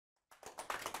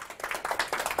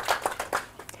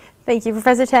Thank you,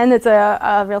 Professor Chen. It's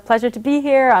a real pleasure to be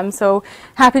here. I'm so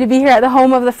happy to be here at the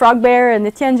home of the FROGBEAR and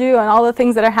the Tianju and all the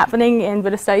things that are happening in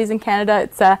Buddhist studies in Canada.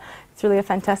 It's really a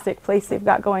fantastic place they've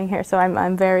got going here, so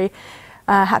I'm very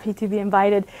happy to be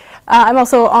invited. I'm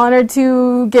also honored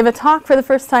to give a talk for the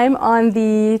first time on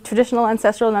the traditional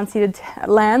ancestral and unceded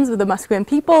lands of the Musqueam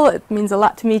people. It means a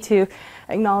lot to me to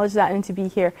acknowledge that and to be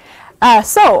here.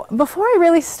 So before I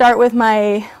really start with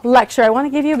my lecture, I want to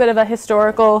give you a bit of a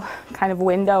historical kind of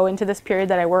window into this period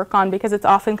that I work on, because it's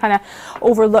often kind of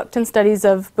overlooked in studies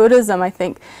of Buddhism, I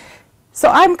think. So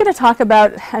I'm going to talk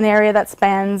about an area that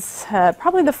spans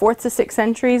probably the 4th to 6th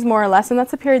centuries, more or less, and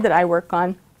that's the period that I work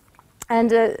on.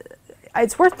 And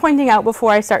it's worth pointing out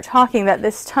before I start talking that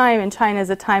this time in China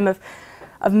is a time of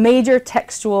major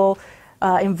textual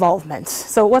involvement.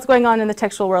 So what's going on in the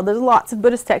textual world? There's lots of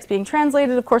Buddhist texts being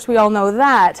translated. Of course, we all know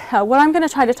that. What I'm going to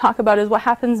try to talk about is what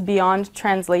happens beyond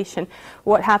translation.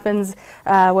 What happens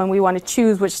when we want to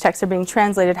choose which texts are being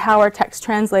translated, how are texts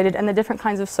translated, and the different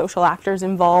kinds of social actors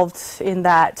involved in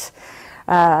that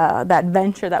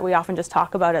venture that we often just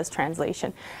talk about as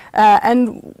translation.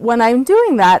 And when I'm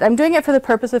doing that, I'm doing it for the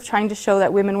purpose of trying to show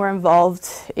that women were involved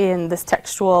in this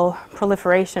textual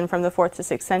proliferation from the 4th to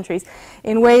 6th centuries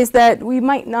in ways that we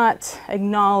might not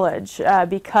acknowledge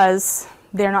because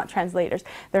they're not translators,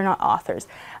 they're not authors.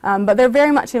 But they're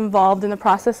very much involved in the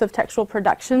process of textual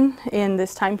production in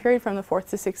this time period from the 4th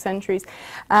to 6th centuries.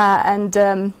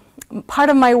 Part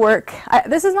of my work,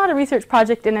 this is not a research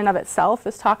project in and of itself,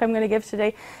 this talk I'm going to give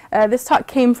today. This talk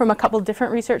came from a couple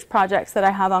different research projects that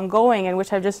I have ongoing, in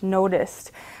which I've just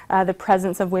noticed the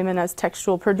presence of women as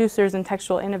textual producers and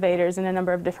textual innovators in a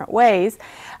number of different ways.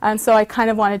 And so I kind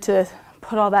of wanted to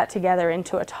put all that together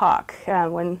into a talk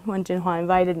when Jinhua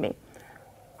invited me.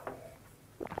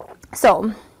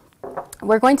 So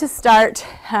we're going to start,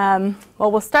 well,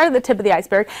 we'll start at the tip of the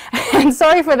iceberg. And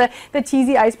sorry for the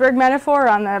cheesy iceberg metaphor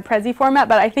on the Prezi format,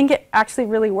 but I think it actually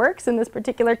really works in this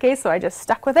particular case, so I just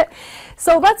stuck with it.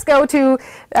 So let's go to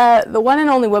the one and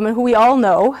only woman who we all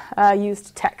know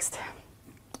used text.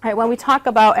 Right, when we talk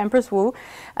about Empress Wu,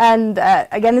 and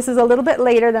again, this is a little bit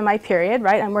later than my period,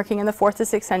 right? I'm working in the 4th to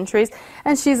 6th centuries,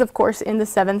 and she's, of course, in the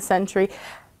 7th century.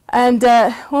 And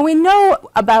what we know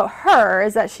about her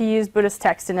is that she used Buddhist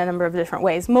text in a number of different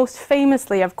ways. Most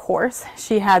famously, of course,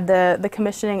 she had the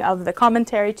commissioning of the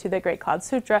commentary to the Great Cloud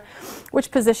Sutra, which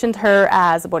positioned her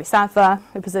as a bodhisattva.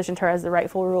 It positioned her as the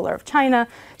rightful ruler of China.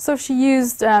 So she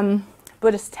used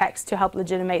Buddhist text to help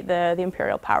legitimate the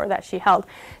imperial power that she held.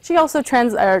 She also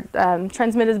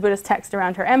transmitted Buddhist text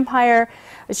around her empire.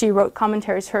 She wrote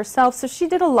commentaries herself. So she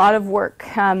did a lot of work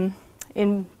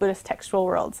in Buddhist textual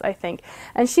worlds, I think.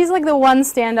 And she's like the one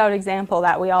standout example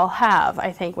that we all have,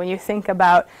 I think, when you think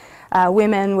about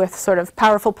women with sort of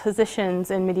powerful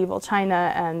positions in medieval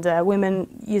China and women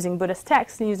using Buddhist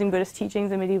texts and using Buddhist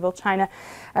teachings in medieval China.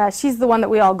 She's the one that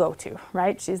we all go to,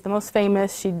 right? She's the most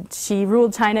famous. She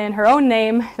ruled China in her own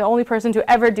name, the only person to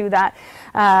ever do that,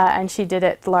 and she did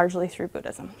it largely through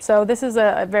Buddhism. So this is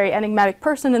a very enigmatic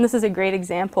person, and this is a great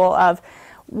example of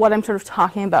what I'm sort of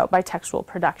talking about by textual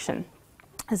production,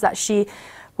 is that she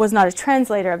was not a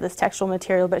translator of this textual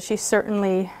material, but she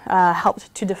certainly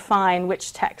helped to define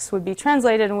which texts would be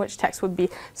translated and which texts would be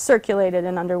circulated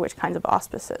and under which kinds of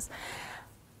auspices.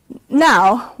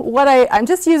 Now, I'm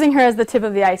just using her as the tip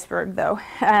of the iceberg, though,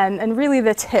 and really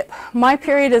the tip. My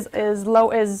period is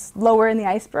lower in the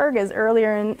iceberg, is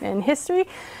earlier in history,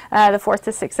 the 4th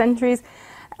to 6th centuries.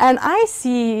 And I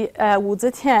see Wu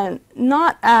Zetian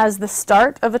not as the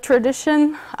start of a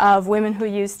tradition of women who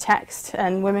used text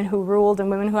and women who ruled and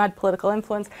women who had political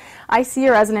influence. I see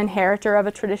her as an inheritor of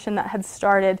a tradition that had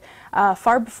started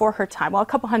far before her time, well, a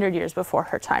couple hundred years before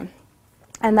her time.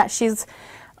 And that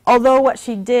although what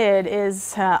she did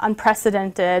is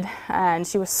unprecedented and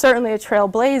she was certainly a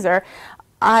trailblazer,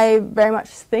 I very much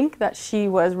think that she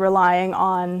was relying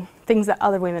on things that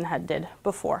other women had did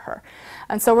before her.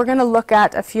 And so we're going to look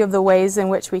at a few of the ways in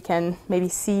which we can maybe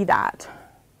see that.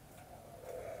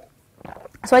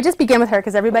 So I just begin with her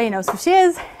because everybody knows who she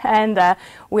is, and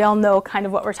we all know kind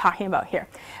of what we're talking about here.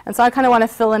 And so I kind of want to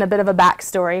fill in a bit of a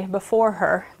backstory before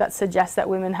her that suggests that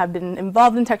women have been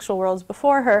involved in textual worlds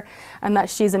before her, and that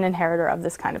she's an inheritor of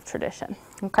this kind of tradition.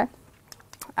 Okay?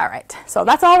 All right, so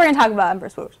that's all we're going to talk about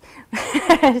Empress Wu.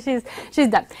 she's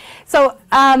done. So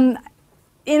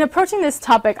in approaching this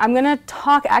topic, I'm going to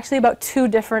talk actually about 2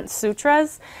 different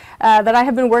sutras that I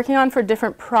have been working on for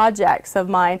different projects of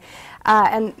mine.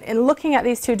 And in looking at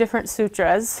these 2 different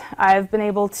sutras, I've been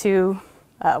able to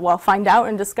find out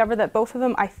and discover that both of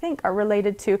them, I think, are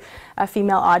related to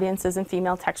female audiences and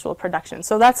female textual production.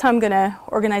 So that's how I'm going to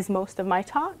organize most of my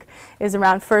talk, is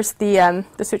around first the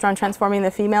Sutra on Transforming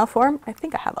the Female Form. I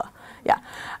think I have a, yeah.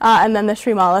 And then the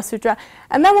Srimala Sutra.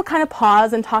 And then we'll kind of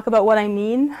pause and talk about what I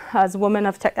mean as women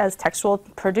as textual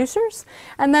producers.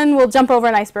 And then we'll jump over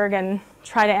an iceberg and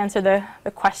try to answer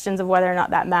the questions of whether or not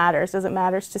that matters. Does it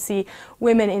matter to see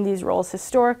women in these roles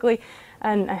historically?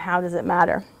 And how does it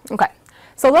matter? Okay.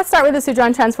 So let's start with the Sutra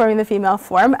on Transforming the Female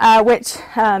Form, which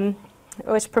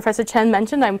Professor Chen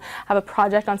mentioned. I have a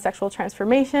project on sexual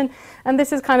transformation, and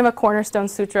this is kind of a cornerstone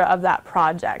sutra of that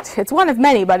project. It's one of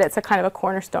many, but it's a kind of a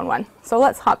cornerstone one. So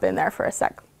let's hop in there for a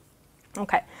sec.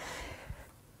 Okay.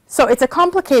 So it's a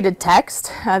complicated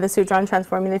text, the Sutra on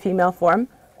Transforming the Female Form.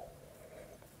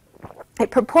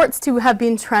 It purports to have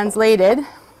been translated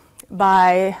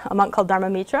by a monk called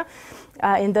Dharmamitra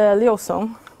in the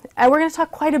Liaosong. And we're going to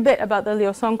talk quite a bit about the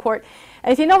Liaosong court.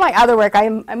 And if you know my other work, I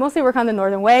mostly work on the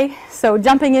Northern Way. So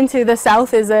jumping into the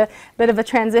South is a bit of a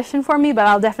transition for me, but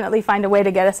I'll definitely find a way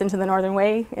to get us into the Northern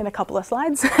Way in a couple of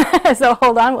slides. So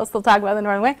hold on, we'll still talk about the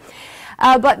Northern Way.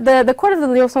 But the court of the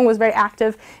Liaosong was very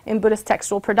active in Buddhist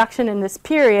textual production in this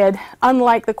period.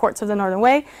 Unlike the courts of the Northern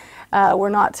Way, we're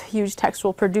not huge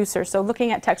textual producers. So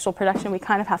looking at textual production, we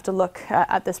kind of have to look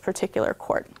at this particular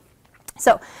court.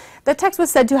 So the text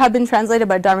was said to have been translated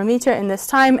by Dharmamitra in this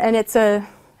time, and it's a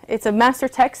master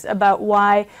text about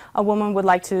why a woman would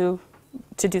like to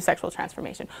do sexual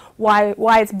transformation, why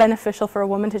it's beneficial for a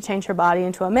woman to change her body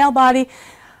into a male body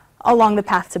along the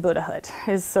path to Buddhahood,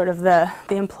 is sort of the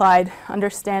implied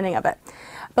understanding of it.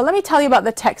 But let me tell you about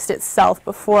the text itself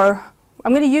before.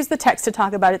 I'm going to use the text to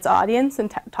talk about its audience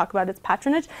and talk about its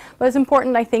patronage, but it's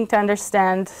important, I think, to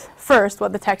understand first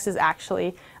what the text is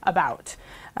actually about.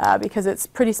 Because it's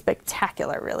pretty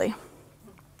spectacular, really.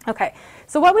 Okay,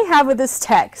 so what we have with this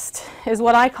text is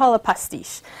what I call a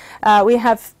pastiche. We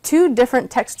have two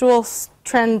different textual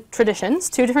traditions,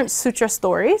 two different sutra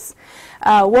stories,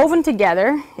 woven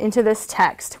together into this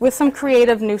text with some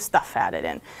creative new stuff added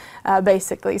in,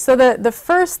 basically. So the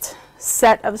first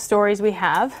set of stories we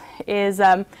have is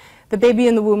the baby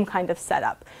in the womb kind of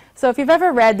setup. So if you've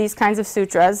ever read these kinds of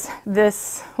sutras,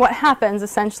 what happens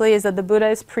essentially is that the Buddha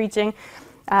is preaching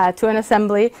to an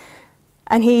assembly,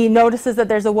 and he notices that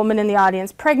there's a woman in the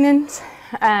audience pregnant,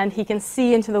 and he can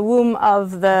see into the womb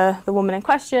of the woman in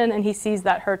question, and he sees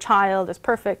that her child is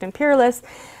perfect and peerless.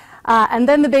 And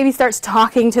then the baby starts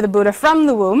talking to the Buddha from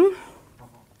the womb,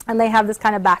 and they have this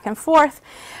kind of back and forth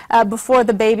before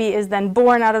the baby is then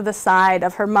born out of the side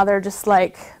of her mother, just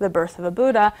like the birth of a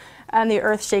Buddha. And the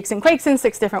earth shakes and quakes in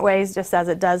 6 different ways, just as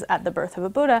it does at the birth of a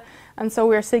Buddha. And so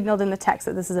we're signaled in the text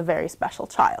that this is a very special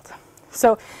child.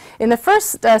 So in the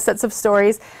first sets of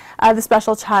stories, the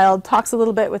special child talks a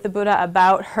little bit with the Buddha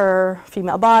about her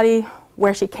female body,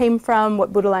 where she came from,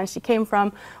 what Buddha land she came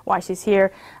from, why she's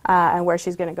here, and where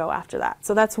she's going to go after that.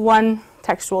 So that's one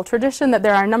textual tradition, that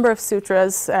there are a number of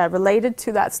sutras related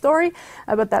to that story,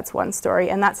 but that's one story,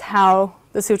 and that's how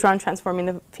the Sutra on Transforming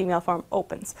the Female Form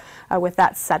opens, with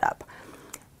that setup.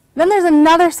 Then there's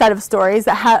another set of stories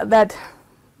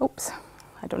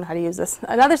I don't know how to use this.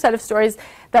 Another set of stories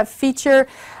that feature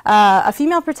a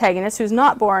female protagonist who's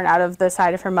not born out of the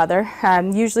side of her mother.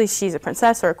 Usually she's a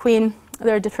princess or a queen.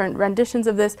 There are different renditions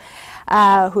of this,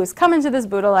 who has come into this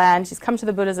Buddha land. She's come to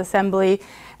the Buddha's assembly,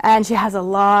 and she has a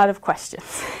lot of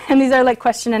questions. And these are like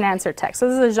question and answer texts. So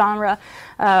this is a genre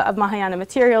of Mahayana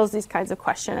materials, these kinds of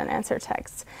question and answer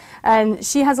texts. And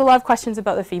she has a lot of questions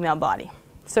about the female body.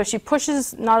 So she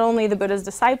pushes not only the Buddha's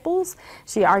disciples,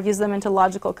 she argues them into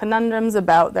logical conundrums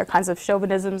about their kinds of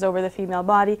chauvinisms over the female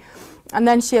body. And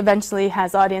then she eventually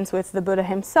has audience with the Buddha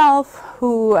himself,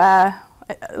 who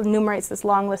enumerates this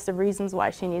long list of reasons why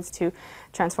she needs to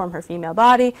transform her female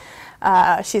body.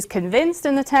 She's convinced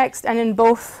in the text, and in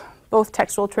both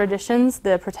textual traditions,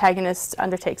 the protagonist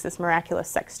undertakes this miraculous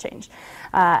sex change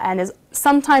and is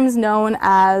sometimes known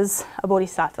as a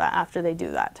bodhisattva after they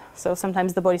do that. So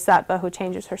sometimes the bodhisattva who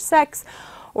changes her sex,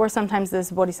 or sometimes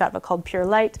this bodhisattva called pure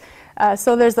light.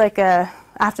 So there's like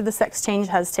after the sex change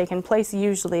has taken place,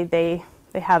 usually they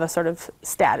have a sort of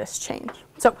status change.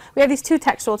 So we have these two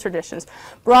textual traditions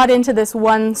brought into this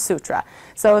one sutra.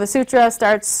 So the sutra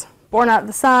starts born out of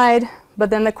the side, but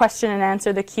then the question and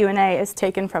answer, the Q&A, is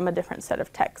taken from a different set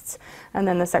of texts, and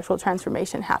then the sexual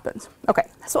transformation happens. Okay,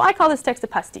 so I call this text a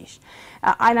pastiche,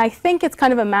 and I think it's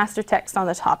kind of a master text on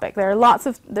the topic.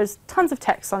 There's tons of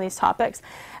texts on these topics,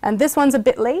 and this one's a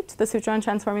bit late. The Sutra on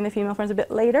Transforming the Female Form is a bit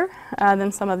later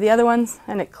than some of the other ones,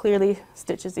 and it clearly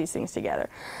stitches these things together.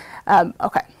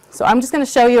 Okay, So I'm just going to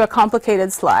show you a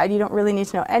complicated slide. You don't really need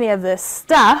to know any of this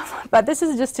stuff, but this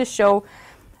is just to show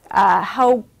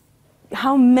how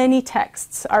many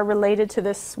texts are related to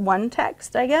this one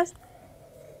text, I guess.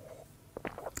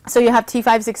 So you have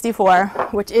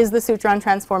T564, which is the sutra on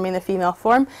transforming the female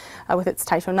form with its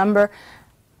Taisho number.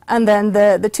 And then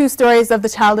the two stories of the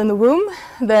child in the womb,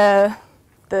 the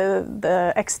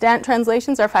extant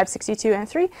translations are 562 and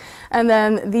 3. And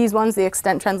then these ones, the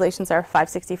extant translations are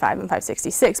 565 and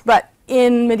 566. But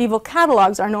in medieval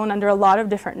catalogs are known under a lot of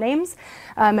different names,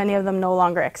 many of them no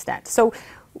longer extant. So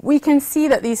we can see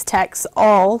that these texts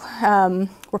all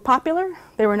were popular.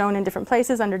 They were known in different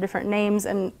places under different names,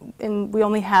 and we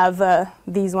only have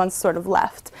these ones sort of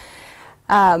left.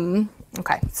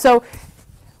 Okay, so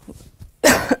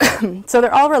so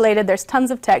they're all related. There's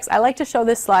tons of text. I like to show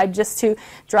this slide just to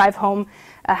drive home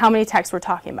how many texts we're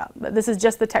talking about. But this is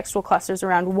just the textual clusters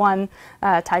around one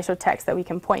Taisho text that we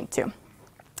can point to.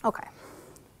 Okay.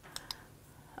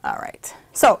 All right.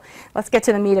 So let's get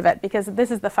to the meat of it, because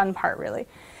this is the fun part, really.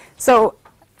 So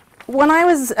when I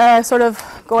was sort of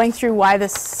going through why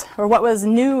this, or what was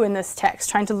new in this text,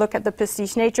 trying to look at the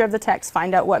pastiche nature of the text,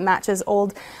 find out what matches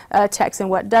old texts and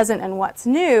what doesn't, and what's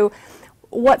new,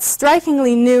 what's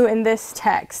strikingly new in this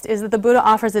text is that the Buddha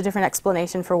offers a different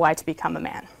explanation for why to become a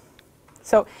man.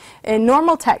 So in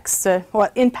normal texts,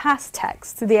 well, in past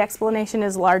texts, the explanation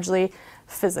is largely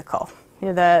physical.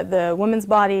 You know, the woman's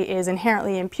body is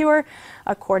inherently impure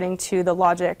according to the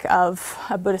logic of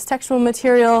a Buddhist textual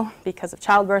material because of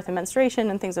childbirth and menstruation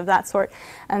and things of that sort.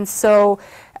 And so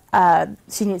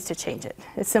she needs to change it.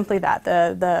 It's simply that.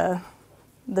 The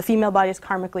female body is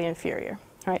karmically inferior,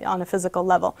 right, on a physical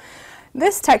level.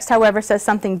 This text, however, says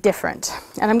something different.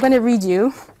 And I'm going to read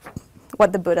you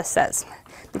what the Buddha says,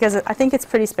 because I think it's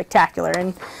pretty spectacular.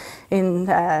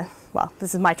 Well,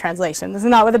 this is my translation. This is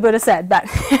not what the Buddha said, but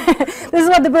this is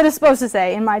what the Buddha is supposed to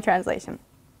say in my translation.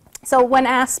 So when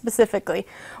asked specifically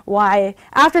why,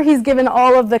 after he's given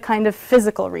all of the kind of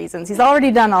physical reasons, he's already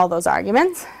done all those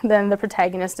arguments, then the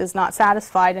protagonist is not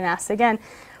satisfied and asks again.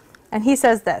 And he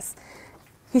says this.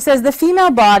 He says, the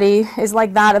female body is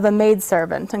like that of a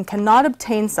maidservant and cannot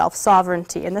obtain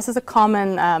self-sovereignty. And this is a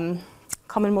common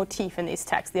motif in these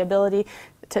texts, the ability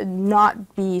to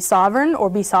not be sovereign or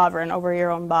be sovereign over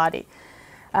your own body.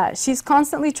 She's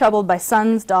constantly troubled by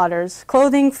sons, daughters,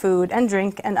 clothing, food, and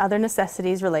drink, and other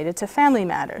necessities related to family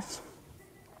matters.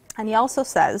 And he also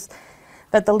says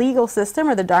that the legal system,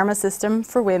 or the Dharma system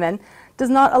for women, does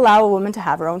not allow a woman to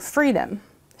have her own freedom.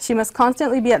 She must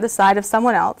constantly be at the side of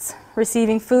someone else,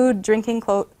 receiving food, drink,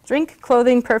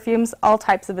 clothing, perfumes, all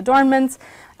types of adornments,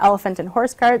 elephant and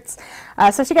horse carts.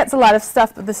 So she gets a lot of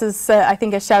stuff, but this is, I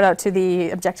think, a shout out to the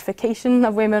objectification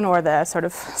of women, or the sort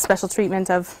of special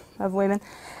treatment of women.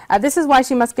 This is why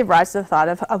she must give rise to the thought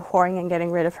of abhorring and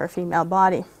getting rid of her female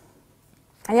body.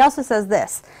 And he also says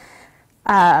this.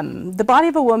 The body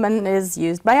of a woman is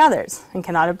used by others and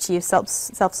cannot achieve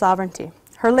self-sovereignty.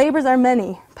 Her labors are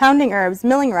many, pounding herbs,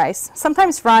 milling rice,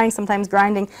 sometimes frying, sometimes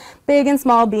grinding, big and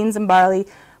small beans and barley,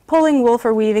 pulling wool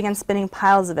for weaving and spinning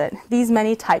piles of it. These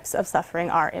many types of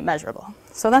suffering are immeasurable.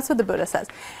 So that's what the Buddha says.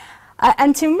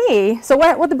 And to me, so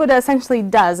what the Buddha essentially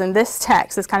does in this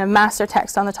text, this kind of master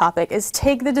text on the topic, is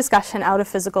take the discussion out of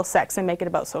physical sex and make it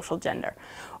about social gender,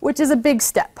 which is a big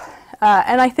step.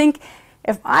 And I think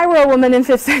if I were a woman in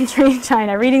 5th century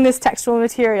China reading this textual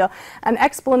material, an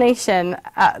explanation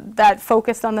that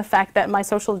focused on the fact that my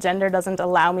social gender doesn't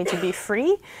allow me to be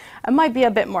free, it might be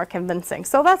a bit more convincing.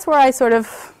 So that's where I sort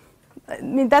of, I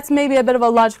mean, that's maybe a bit of a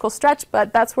logical stretch,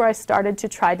 but that's where I started to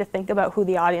try to think about who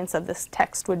the audience of this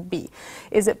text would be.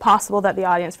 Is it possible that the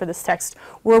audience for this text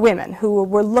were women who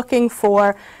were looking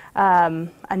for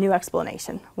a new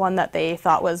explanation, one that they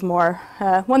thought was more,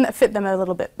 one that fit them a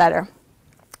little bit better?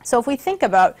 So if we think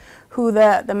about who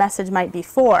the message might be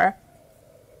for,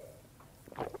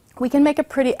 we can make a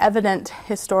pretty evident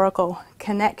historical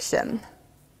connection.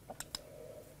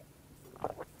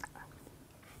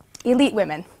 Elite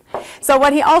women. So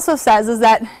what he also says is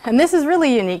that, and this is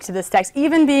really unique to this text,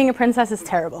 even being a princess is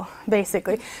terrible,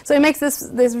 basically. So he makes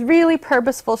this really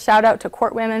purposeful shout out to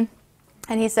court women,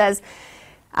 and he says,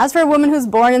 as for a woman who's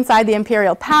born inside the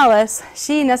imperial palace,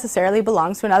 she necessarily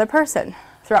belongs to another person.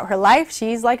 Throughout her life,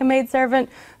 she's like a maidservant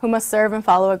who must serve and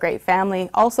follow a great family,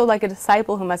 also like a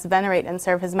disciple who must venerate and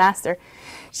serve his master.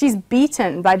 She's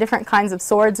beaten by different kinds of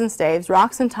swords and staves,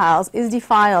 rocks and tiles, is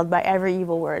defiled by every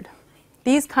evil word.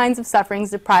 These kinds of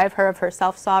sufferings deprive her of her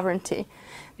self-sovereignty.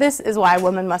 This is why a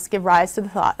woman must give rise to the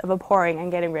thought of abhorring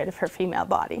and getting rid of her female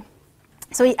body.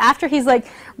 So after he's like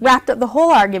wrapped up the whole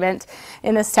argument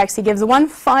in this text, he gives one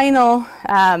final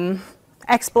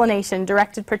explanation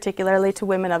directed particularly to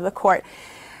women of the court.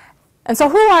 And so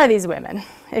who are these women?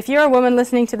 If you're a woman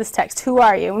listening to this text, who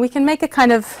are you? And we can make a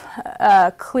kind of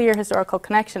clear historical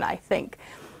connection, I think.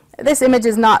 This image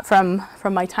is not from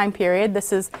my time period.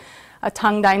 This is a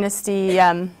Tang Dynasty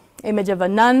image of a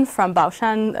nun from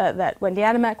Baoshan that Wendy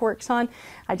Adamek works on.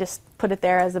 I just put it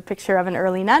there as a picture of an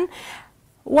early nun.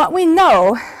 What we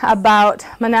know about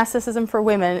monasticism for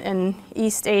women in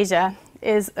East Asia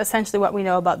is essentially what we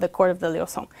know about the court of the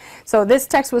Liusong. So this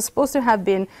text was supposed to have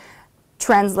been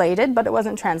translated, but it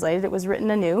wasn't translated. It was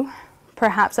written anew,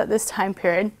 perhaps at this time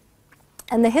period.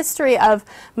 And the history of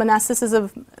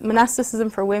monasticism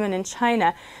for women in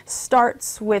China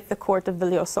starts with the court of the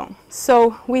Liusong.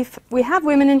 So we have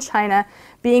women in China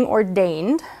being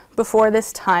ordained before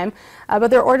this time, but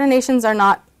their ordinations are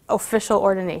not official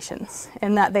ordinations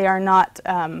in that they are not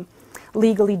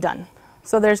legally done.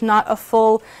 So there's not a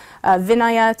full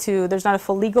Vinaya there's not a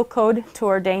full legal code to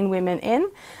ordain women in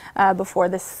before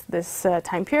this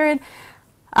time period.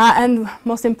 And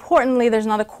most importantly, there's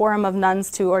not a quorum of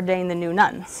nuns to ordain the new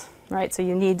nuns, right? So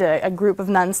you need a group of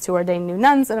nuns to ordain new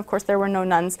nuns, and of course there were no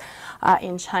nuns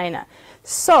in China.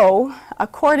 So,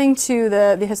 according to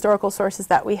the historical sources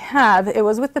that we have, it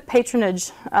was with the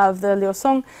patronage of the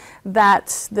Liusong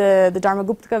that the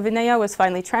Dharmagupta Vinaya was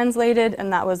finally translated,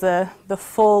 and that was the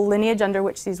full lineage under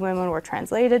which these women were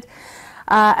translated.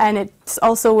 And it's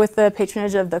also with the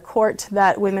patronage of the court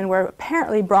that women were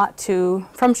apparently brought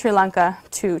from Sri Lanka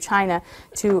to China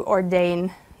to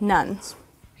ordain nuns.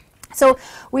 So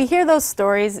we hear those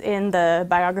stories in the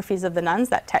biographies of the nuns,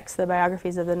 that text, the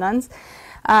biographies of the nuns,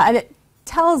 and it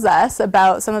tells us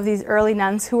about some of these early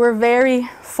nuns who were very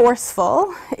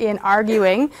forceful in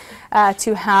arguing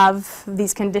to have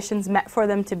these conditions met for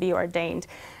them to be ordained.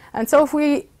 And so if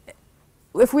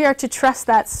we are to trust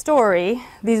that story,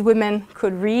 these women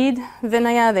could read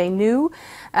Vinaya. They knew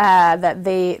that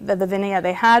the Vinaya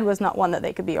they had was not one that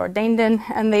they could be ordained in,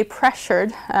 and they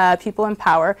pressured people in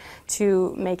power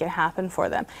to make it happen for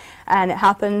them. And it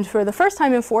happened for the first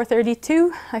time in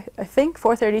 432, I think,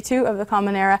 432 of the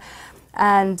Common Era,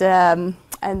 and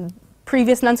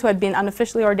previous nuns who had been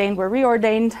unofficially ordained were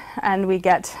reordained, and we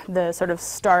get the sort of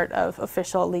start of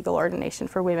official legal ordination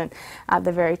for women at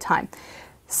the very time.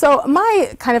 So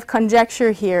my kind of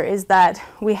conjecture here is that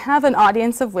we have an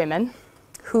audience of women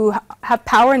who have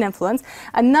power and influence,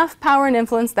 enough power and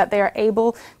influence that they are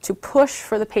able to push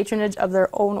for the patronage of their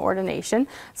own ordination.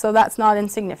 So that's not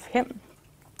insignificant.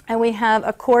 And we have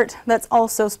a court that's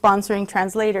also sponsoring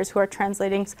translators who are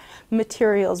translating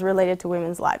materials related to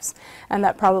women's lives, and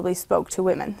that probably spoke to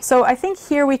women. So I think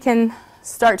here we can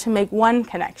start to make one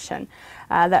connection,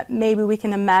 that maybe we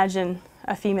can imagine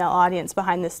a female audience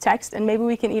behind this text, and maybe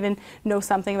we can even know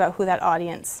something about who that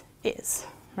audience is,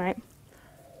 right?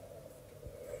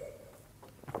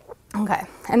 Okay,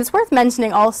 and it's worth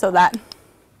mentioning also that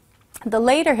the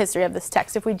later history of this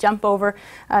text, if we jump over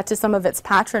to some of its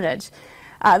patronage,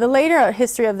 the later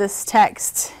history of this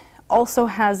text also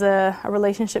has a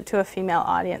relationship to a female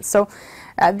audience. So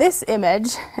this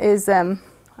image is, I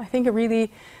think,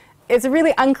 it's a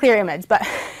really unclear image, but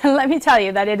let me tell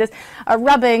you that it is a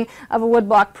rubbing of a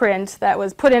woodblock print that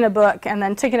was put in a book and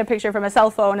then taken a picture from a cell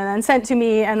phone and then sent to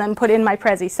me and then put in my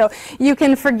Prezi. So you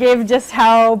can forgive just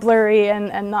how blurry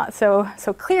and not so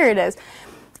clear it is.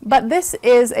 But this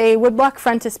is a woodblock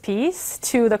frontispiece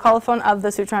to the colophon of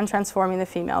the Sutra on Transforming the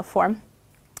Female Form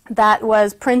that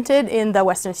was printed in the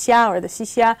Western Xia, or the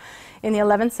Xixia, in the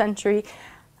 11th century.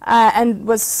 And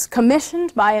was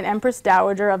commissioned by an Empress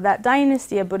Dowager of that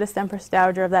dynasty, a Buddhist Empress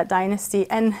Dowager of that dynasty,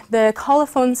 and the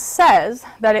colophon says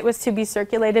that it was to be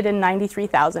circulated in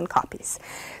 93,000 copies.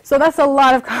 So that's a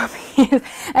lot of copies.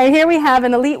 And here we have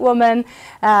an elite woman,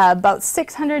 about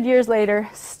 600 years later,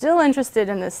 still interested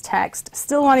in this text,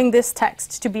 still wanting this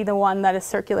text to be the one that is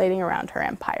circulating around her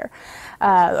empire,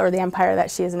 or the empire that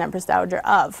she is an Empress Dowager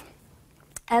of.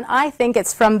 And I think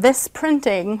it's from this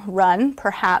printing run,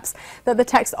 perhaps, that the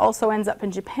text also ends up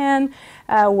in Japan,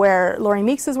 where Laurie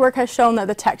Meeks's work has shown that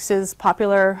the text is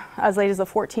popular as late as the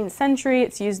 14th century.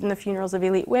 It's used in the funerals of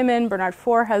elite women. Bernard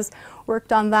Faure has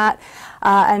worked on that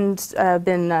and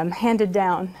been handed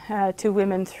down to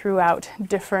women throughout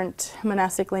different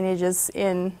monastic lineages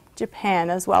in Japan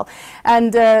as well.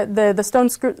 And the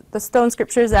stone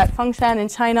scriptures at Fengshan in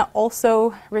China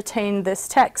also retain this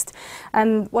text.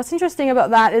 And what's interesting about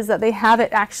that is that they have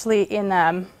it actually in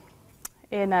a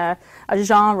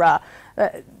genre.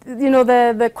 You know,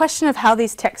 the question of how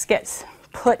these texts get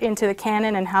put into the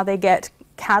canon and how they get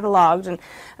cataloged and,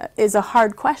 is a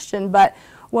hard question, but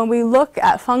when we look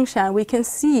at Fengshan, we can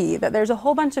see that there's a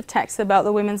whole bunch of texts about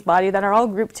the women's body that are all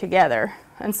grouped together.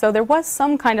 And so there was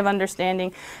some kind of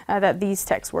understanding that these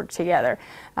texts worked together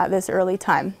at this early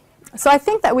time. So I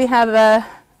think that we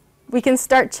can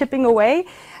start chipping away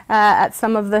at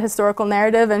some of the historical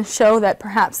narrative and show that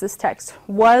perhaps this text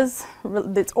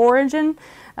its origin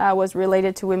was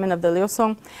related to women of the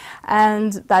Liuzong,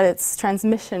 and that its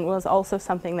transmission was also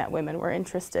something that women were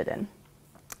interested in.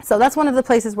 So that's one of the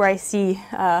places where I see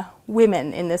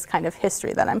women in this kind of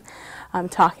history that I'm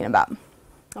talking about.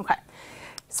 Okay,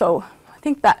 so I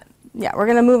think that, yeah, we're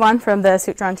going to move on from the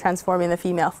sutra on transforming the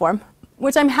female form,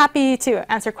 which I'm happy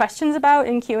to answer questions about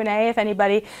in Q&A if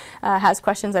anybody has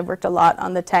questions. I've worked a lot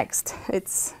on the text.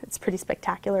 It's pretty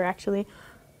spectacular, actually.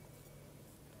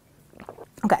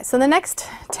 Okay, so the next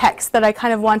text that I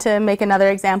kind of want to make another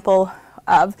example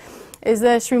of is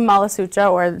the Srimala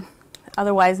Sutra, or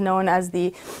otherwise known as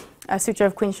the Sutra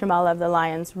of Queen Srimala of the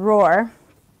Lion's Roar.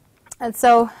 And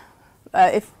so,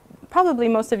 if probably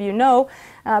most of you know,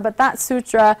 but that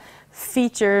sutra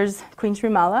features Queen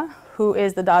Srimala, who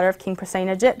is the daughter of King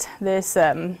Prasenajit, this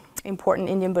important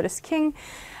Indian Buddhist king.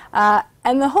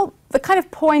 And the kind of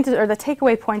point, or the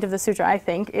takeaway point of the sutra, I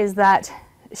think, is that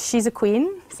she's a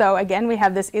queen. So again, we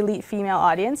have this elite female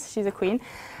audience. She's a queen.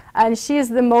 And she is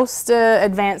the most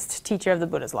advanced teacher of the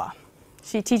Buddha's law.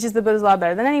 She teaches the Buddha's law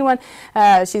better than anyone.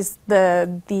 She's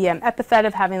the epithet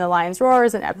of having the lion's roar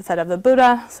is an epithet of the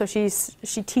Buddha. So she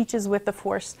teaches with the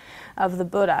force of the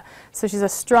Buddha. So she's a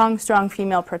strong, strong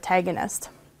female protagonist.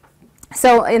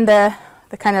 So in the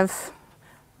kind of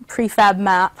prefab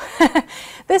map,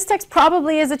 this text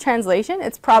probably is a translation.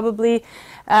 It's probably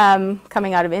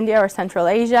coming out of India or Central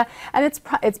Asia, and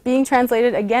it's being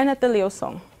translated again at the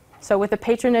Liuzong. So with the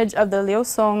patronage of the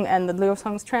Liuzong and the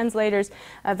Liuzong's translators,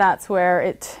 that's where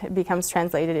it becomes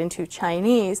translated into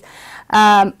Chinese.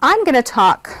 I'm going to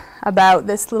talk about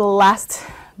this little last,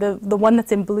 the one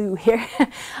that's in blue here.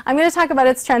 I'm going to talk about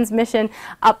its transmission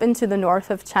up into the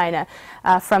north of China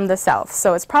from the south.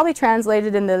 So it's probably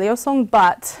translated in the Liuzong,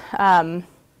 but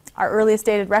our earliest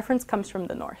dated reference comes from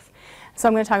the north. So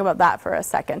I'm going to talk about that for a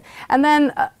second. And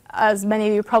then, as many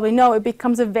of you probably know, it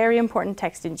becomes a very important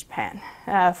text in Japan,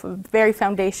 very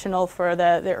foundational for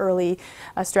the early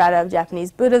strata of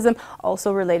Japanese Buddhism,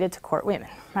 also related to court women,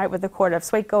 right? With the court of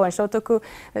Suiko and Shotoku,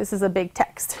 this is a big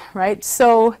text, right?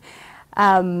 So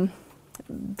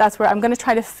that's where I'm going to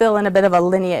try to fill in a bit of a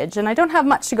lineage, and I don't have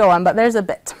much to go on, but there's a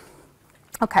bit.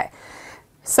 Okay.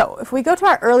 So if we go to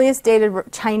our earliest dated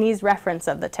Chinese reference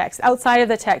of the text, outside of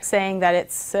the text saying that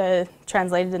it's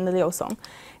translated in the Liuzong,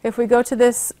 if we go to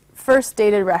this first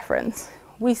dated reference,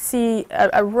 we see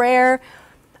a rare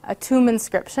tomb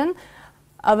inscription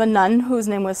of a nun whose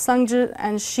name was Sungzhi,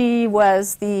 and she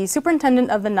was the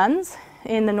superintendent of the nuns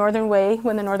in the Northern Wei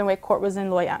when the Northern Wei court was in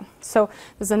Luoyang. So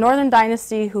there's a northern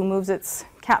dynasty who moves its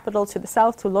capital to the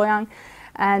south, to Luoyang,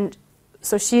 and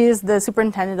so she is the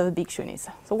superintendent of the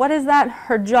bhikshunis. So what is that?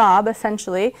 Her job,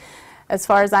 essentially, as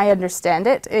far as I understand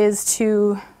it, is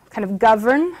to kind of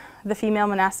govern the female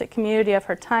monastic community of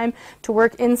her time, to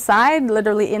work inside,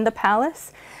 literally in the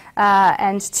palace,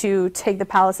 and to take the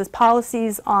palace's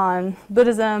policies on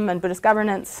Buddhism and Buddhist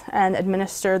governance and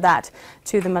administer that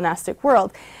to the monastic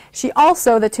world. She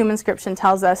also, the tomb inscription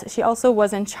tells us, she also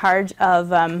was in charge of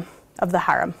the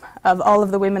harem, of all of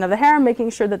the women of the harem,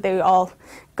 making sure that they all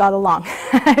got along.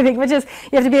 I think, which is,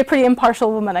 you have to be a pretty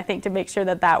impartial woman, I think, to make sure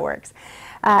that that works.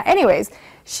 Anyways,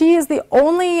 she is the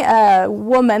only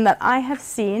woman that I have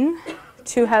seen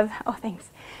to have,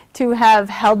 to have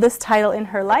held this title in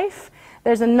her life.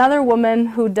 There's another woman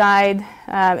who died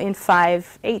in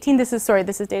 518. This is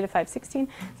dated 516.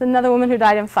 There's another woman who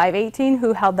died in 518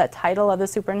 who held that title of the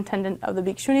superintendent of the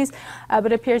bhikshunis,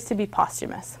 but appears to be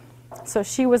posthumous. So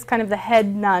she was kind of the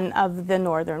head nun of the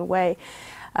Northern Wei.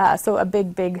 So a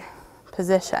big, big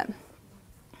position.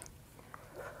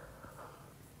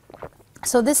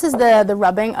 So this is the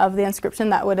rubbing of the inscription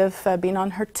that would have been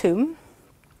on her tomb.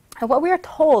 And what we are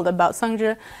told about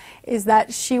Sungzhi is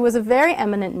that she was a very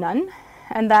eminent nun,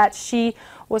 and that she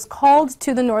was called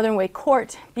to the Northern Wei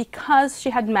court because she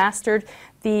had mastered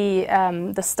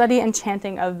the study and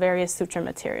chanting of various sutra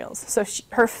materials. So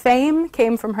her fame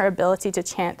came from her ability to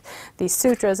chant these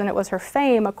sutras, and it was her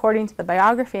fame, according to the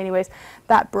biography anyways,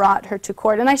 that brought her to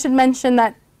court. And I should mention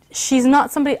that she's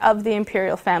not somebody of the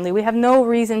imperial family. We have no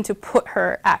reason to put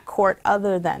her at court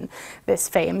other than this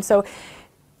fame. So,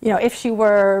 you know, if she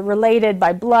were related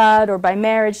by blood or by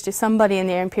marriage to somebody in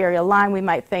the imperial line, we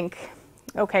might think,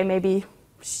 okay, maybe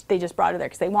they just brought her there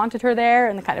because they wanted her there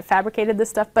and they kind of fabricated this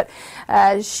stuff. But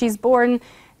she's born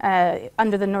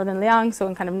under the northern Liang, so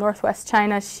in kind of northwest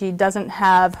China. She doesn't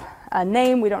have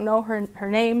name. We don't know her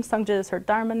name. Sungja is her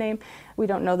Dharma name. We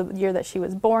don't know the year that she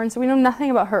was born. So we know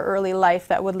nothing about her early life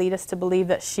that would lead us to believe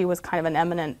that she was kind of an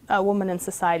eminent woman in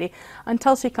society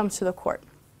until she comes to the court.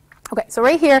 Okay, so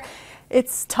right here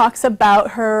it talks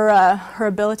about her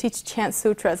ability to chant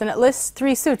sutras, and it lists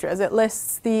 3 sutras. It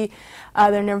lists the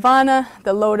Nirvana,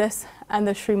 the Lotus, and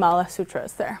the Srimala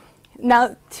sutras there.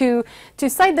 Now, to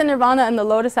cite the Nirvana and the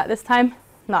Lotus at this time,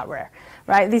 not rare,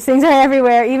 right? These things are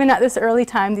everywhere, even at this early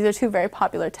time. These are 2 very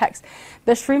popular texts.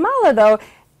 The Srimala, though,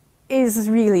 is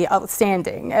really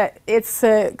outstanding. It's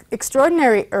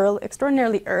extraordinarily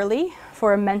early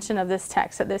for a mention of this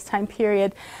text at this time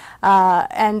period.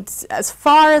 And as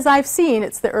far as I've seen,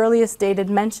 it's the earliest dated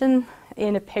mention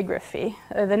in epigraphy.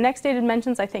 The next dated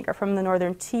mentions, I think, are from the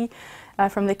Northern Tea,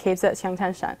 from the caves at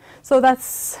Xiangtanshan. So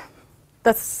that's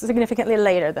significantly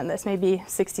later than this, maybe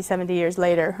 60, 70 years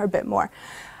later, or a bit more.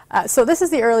 So this is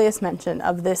the earliest mention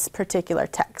of this particular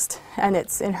text, and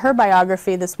it's in her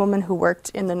biography, this woman who worked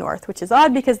in the north, which is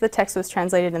odd because the text was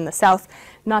translated in the south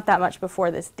not that much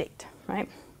before this date, right?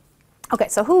 Okay,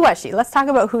 so who was she? Let's talk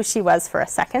about who she was for a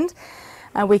second,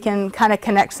 and we can kind of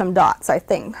connect some dots, I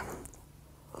think.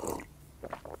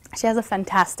 She has a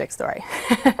fantastic story.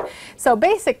 So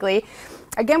basically,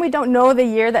 again, we don't know the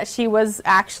year that she was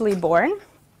actually born,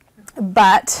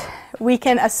 but we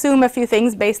can assume a few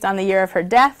things based on the year of her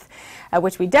death,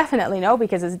 which we definitely know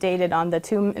because it's dated on the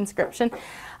tomb inscription,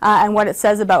 and what it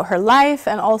says about her life,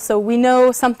 and also we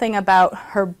know something about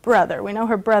her brother. We know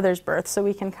her brother's birth, so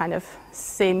we can kind of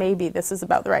say maybe this is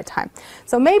about the right time.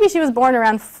 So maybe she was born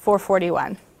around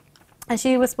 441, and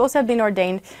she was supposed to have been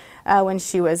ordained when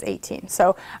she was 18,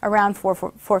 so around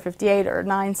 458 or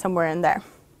 9, somewhere in there.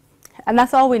 And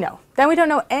that's all we know. Then we don't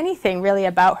know anything really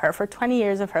about her for 20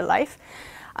 years of her life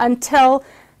until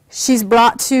she's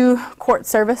brought to court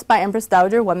service by Empress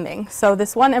Dowager Wenming. So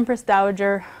this one Empress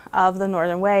Dowager of the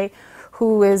Northern Wei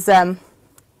who is,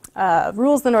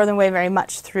 rules the Northern Wei very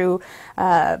much through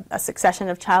a succession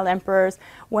of child emperors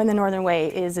when the Northern Wei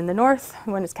is in the north,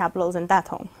 when its capital is in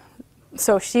Datong.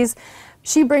 So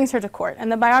she brings her to court, and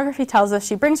the biography tells us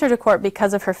she brings her to court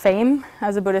because of her fame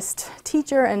as a Buddhist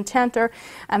teacher and chanter,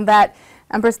 and that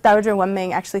Empress Dowager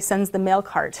Wenming actually sends the mail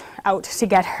cart out to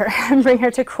get her and bring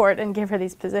her to court and give her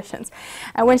these positions.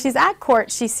 And when she's at court,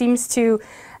 she seems to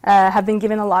have been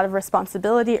given a lot of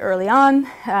responsibility early on.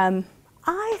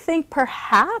 I think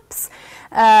perhaps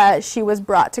she was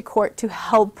brought to court to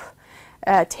help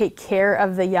take care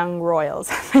of the young royals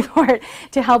of the court,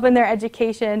 to help in their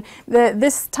education.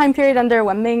 This time period under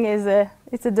Wenming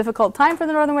it's a difficult time for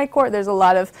the Northern Wei court. There's a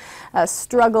lot of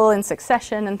struggle and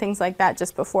succession and things like that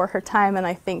just before her time, and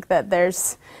I think that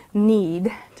there's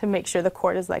need to make sure the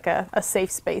court is like a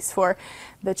safe space for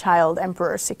the child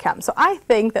emperors to come. So I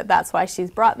think that that's why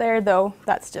she's brought there, though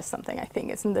that's just something I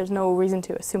think. There's no reason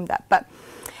to assume that. But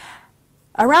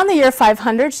around the year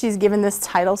 500, she's given this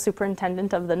title,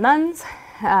 Superintendent of the Nuns,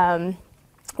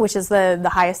 which is the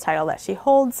highest title that she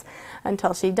holds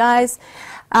until she dies.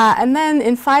 And then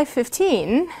in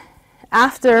 515,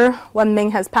 after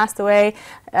Wenming has passed away,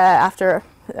 after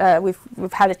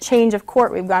we've had a change of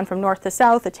court, we've gone from north to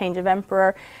south, a change of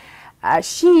emperor,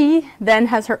 she then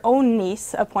has her own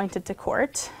niece appointed to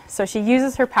court. So she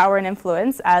uses her power and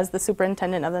influence as the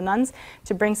superintendent of the nuns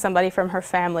to bring somebody from her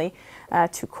family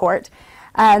to court.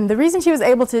 And the reason she was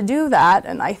able to do that,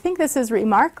 and I think this is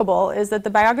remarkable, is that the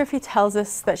biography tells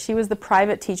us that she was the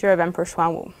private teacher of Emperor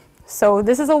Xuanwu. So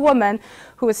this is a woman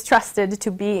who was trusted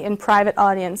to be in private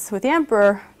audience with the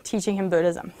emperor, teaching him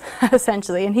Buddhism,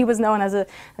 essentially. And he was known as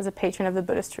a patron of the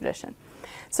Buddhist tradition.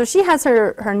 So she has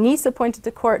her niece appointed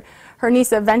to court. Her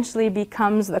niece eventually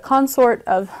becomes the consort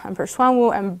of Emperor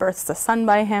Xuanwu and births a son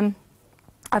by him.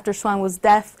 After Xuanwu's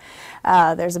death,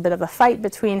 there's a bit of a fight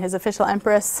between his official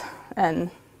empress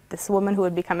and this woman who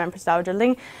would become Empress Dowager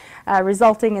Ling,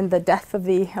 resulting in the death of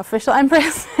the official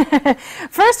empress.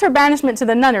 First, her banishment to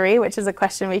the nunnery, which is a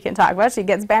question we can talk about. She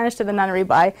gets banished to the nunnery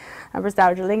by Empress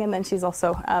Dowager Ling, and then she's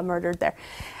also murdered there.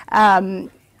 And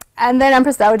then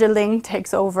Empress Dowager Ling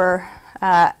takes over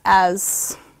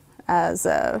as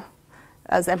Empress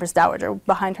Dowager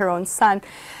behind her own son.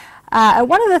 And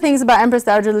one of the things about Empress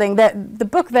Dowager Ling, that the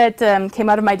book that came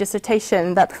out of my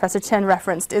dissertation that Professor Chen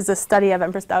referenced is a study of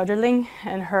Empress Dowager Ling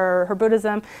and her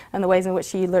Buddhism and the ways in which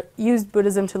she used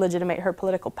Buddhism to legitimate her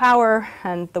political power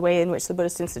and the way in which the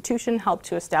Buddhist institution helped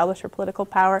to establish her political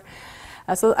power.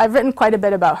 So I've written quite a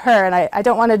bit about her, and I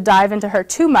don't want to dive into her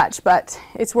too much, but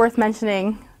it's worth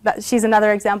mentioning that she's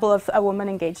another example of a woman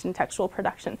engaged in textual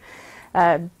production.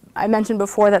 I mentioned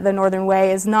before that the Northern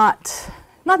Wei is not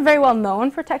very well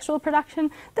known for textual production.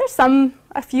 There's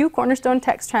a few cornerstone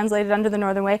texts translated under the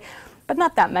Northern Wei, but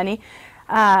not that many.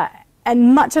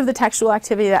 And much of the textual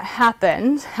activity that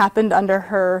happened under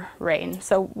her reign.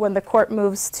 So when the court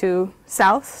moves to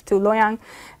south, to Loyang,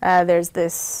 there's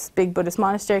this big Buddhist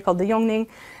monastery called the Yongning.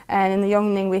 And in the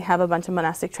Yongning, we have a bunch of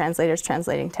monastic translators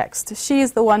translating text. She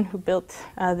is the one who built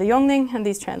the Yongning, and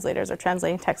these translators are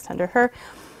translating text under her.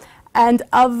 And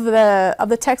of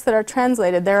the texts that are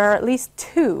translated, there are at least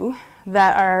 2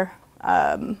 that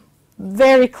are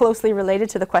very closely related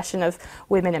to the question of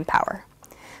women in power.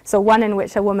 So one in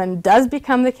which a woman does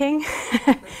become the king,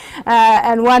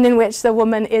 and one in which the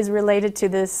woman is related to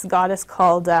this goddess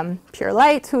called Pure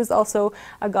Light, who is also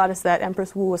a goddess that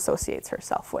Empress Wu associates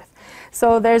herself with.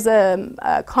 So there's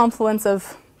a confluence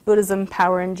of Buddhism,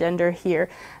 power, and gender here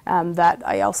that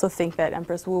I also think that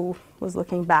Empress Wu was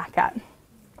looking back at.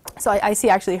 So I see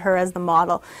actually her as the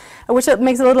model, which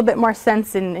makes a little bit more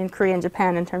sense in Korea and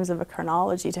Japan in terms of a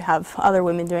chronology to have other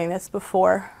women doing this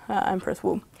before Empress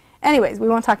Wu. Anyways, we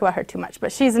won't talk about her too much,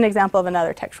 but she's an example of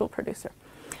another textual producer.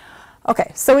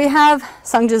 Okay, so we have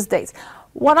Sungja's dates.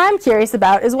 What I'm curious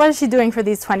about is what is she doing for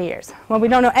these 20 years when we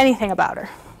don't know anything about her?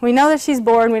 We know that she's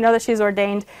born, we know that she's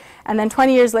ordained, and then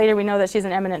 20 years later we know that she's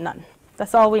an eminent nun.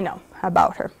 That's all we know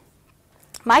about her.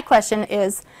 My question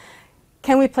is,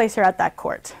 can we place her at that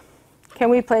court?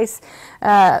 Can we place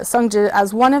Sungja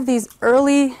as one of these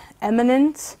early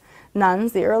eminent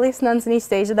nuns, the earliest nuns in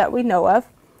East Asia that we know of,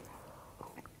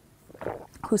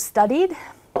 who studied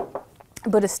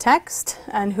Buddhist text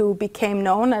and who became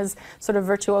known as sort of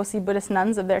virtuosi Buddhist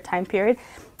nuns of their time period?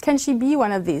 Can she be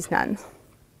one of these nuns?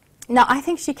 Now, I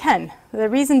think she can. The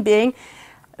reason being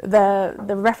the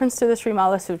reference to the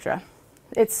Srimala Sutra.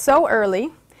 It's so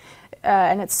early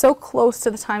and it's so close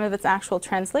to the time of its actual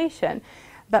translation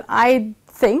that I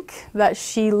think that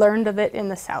she learned of it in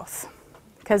the south,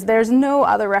 because there's no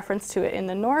other reference to it in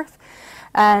the north.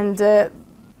 And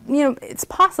you know, it's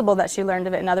possible that she learned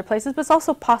of it in other places, but it's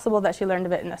also possible that she learned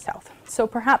of it in the south. So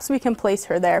perhaps we can place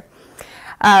her there.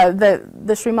 The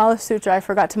Srimala Sutra, I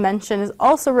forgot to mention, is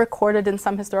also recorded in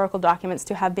some historical documents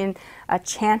to have been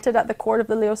chanted at the court of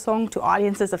the Liusong to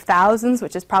audiences of thousands,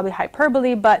 which is probably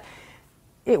hyperbole, but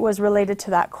it was related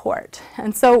to that court.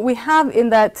 And so we have in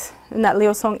that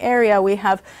Liusong area, we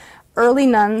have early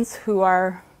nuns who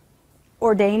are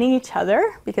ordaining each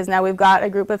other, because now we've got a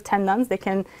group of 10 nuns. They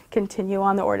can continue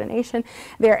on the ordination.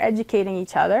 They're educating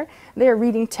each other. They're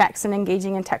reading texts and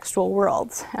engaging in textual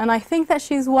worlds. And I think that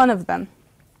she's one of them.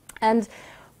 And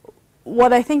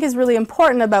what I think is really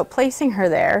important about placing her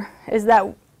there is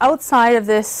that outside of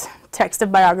this text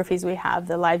of biographies we have,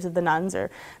 the Lives of the Nuns, or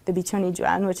the Bichuni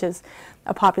Juan, which is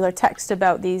a popular text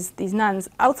about these nuns,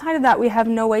 outside of that we have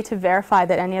no way to verify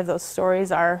that any of those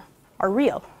stories are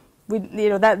real.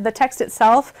 The text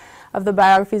itself of the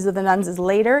biographies of the nuns is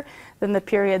later than the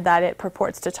period that it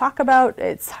purports to talk about.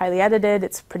 It's highly edited,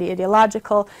 it's pretty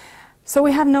ideological. So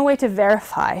we have no way to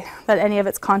verify that any of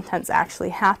its contents actually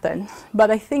happened.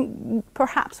 But I think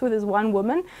perhaps with this one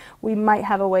woman, we might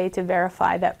have a way to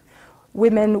verify that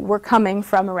women were coming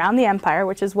from around the empire,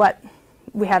 which is what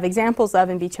we have examples of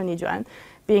in Bichuni Juan,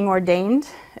 being ordained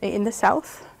in the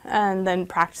south, and then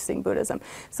practicing Buddhism.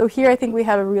 So here I think we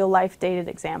have a real life dated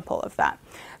example of that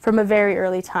from a very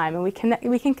early time, and we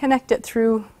can connect it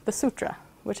through the sutra,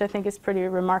 which I think is pretty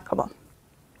remarkable.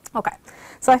 Okay,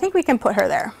 so I think we can put her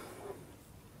there.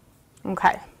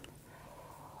 Okay.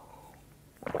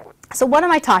 So what am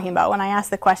I talking about when I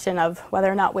ask the question of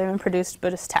whether or not women produced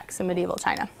Buddhist texts in medieval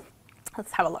China?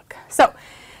 Let's have a look. So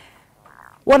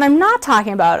what I'm not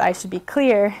talking about, I should be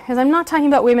clear, is I'm not talking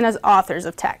about women as authors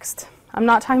of text. I'm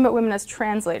not talking about women as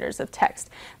translators of text.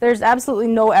 There's absolutely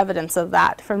no evidence of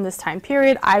that from this time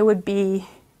period. I would be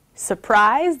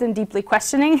surprised and deeply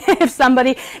questioning if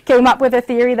somebody came up with a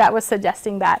theory that was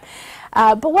suggesting that.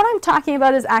 But what I'm talking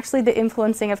about is actually the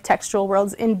influencing of textual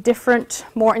worlds in different,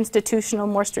 more institutional,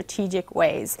 more strategic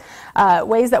ways.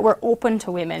 Ways that were open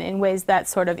to women, in ways that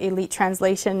sort of elite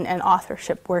translation and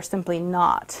authorship were simply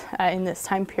not in this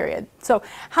time period. So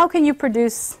how can you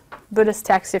produce Buddhist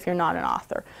text if you're not an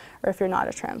author, or if you're not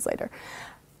a translator?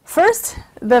 First,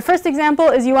 the first example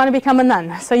is you want to become a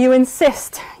nun. So you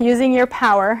insist, using your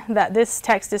power, that this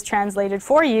text is translated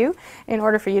for you in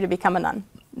order for you to become a nun.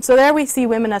 So there we see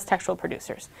women as textual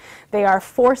producers. They are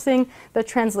forcing the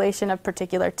translation of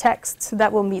particular texts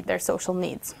that will meet their social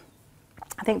needs.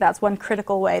 I think that's one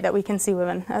critical way that we can see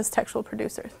women as textual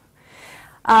producers.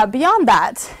 Beyond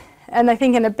that, and I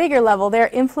think in a bigger level, they're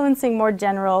influencing more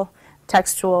general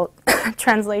textual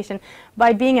translation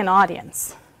by being an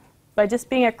audience, by just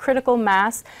being a critical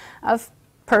mass of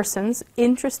persons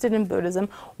interested in Buddhism,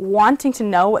 wanting to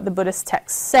know what the Buddhist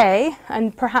texts say,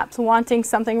 and perhaps wanting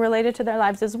something related to their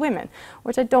lives as women,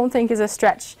 which I don't think is a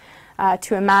stretch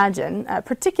to imagine.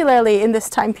 Particularly in this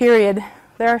time period,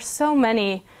 there are so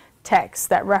many texts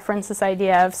that reference this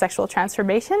idea of sexual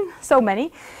transformation, so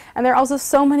many, and there are also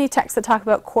so many texts that talk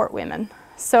about court women.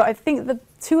 So I think the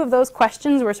two of those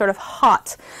questions were sort of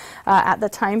hot at the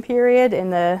time period in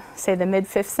the, say, the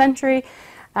mid-5th century,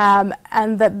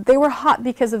 and that they were hot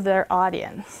because of their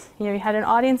audience. You know, you had an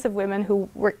audience of women who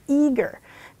were eager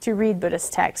to read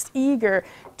Buddhist texts, eager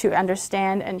to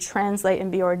understand and translate and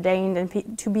be ordained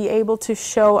and to be able to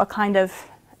show a kind of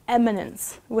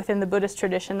eminence within the Buddhist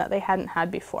tradition that they hadn't had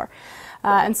before.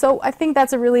 And so I think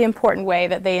that's a really important way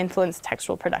that they influence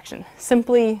textual production,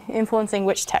 simply influencing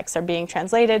which texts are being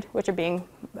translated, which are being,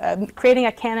 creating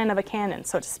a canon of a canon,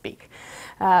 so to speak,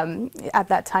 at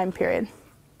that time period.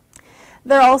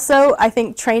 They're also, I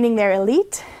think, training their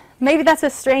elite. Maybe that's a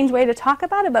strange way to talk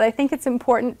about it, but I think it's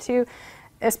important to,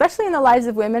 especially in the lives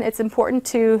of women, it's important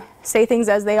to say things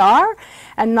as they are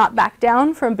and not back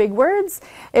down from big words.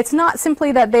 It's not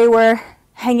simply that they were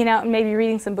hanging out and maybe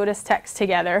reading some Buddhist texts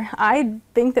together. I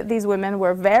think that these women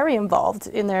were very involved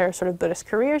in their sort of Buddhist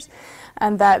careers,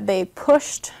 and that they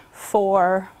pushed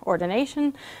for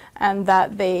ordination, and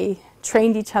that they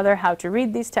trained each other how to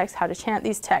read these texts, how to chant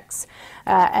these texts,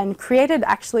 and created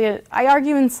actually, I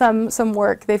argue in some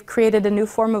work, they've created a new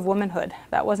form of womanhood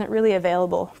that wasn't really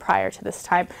available prior to this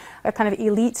time, a kind of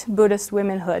elite Buddhist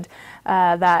womanhood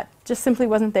that just simply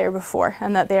wasn't there before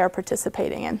and that they are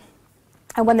participating in.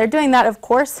 And when they're doing that, of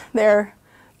course, they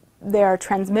are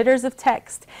transmitters of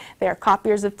text, they are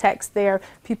copiers of text, they are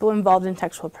people involved in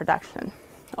textual production.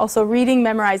 Also reading,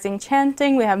 memorizing,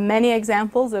 chanting. We have many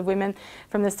examples of women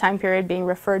from this time period being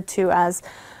referred to as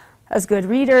good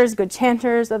readers, good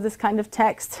chanters of this kind of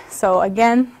text. So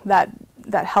again, that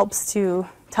helps to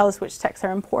tell us which texts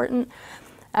are important,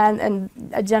 and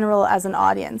a general as an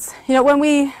audience. You know, when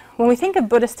we think of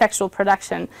Buddhist textual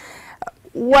production,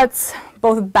 what's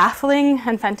both baffling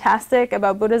and fantastic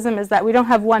about Buddhism is that we don't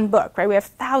have one book, right? We have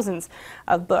thousands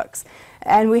of books,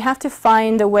 and we have to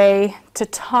find a way to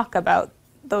talk about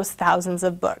those thousands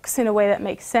of books in a way that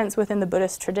makes sense within the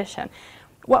Buddhist tradition.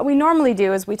 What we normally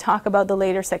do is we talk about the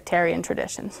later sectarian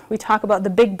traditions. We talk about the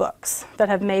big books that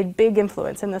have made big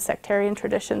influence in the sectarian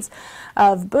traditions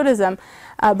of Buddhism.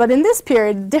 But in this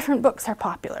period, different books are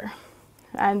popular.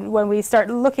 And when we start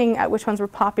looking at which ones were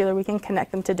popular, we can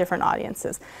connect them to different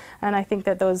audiences. And I think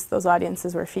that those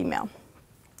audiences were female.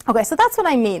 Okay, so that's what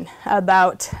I mean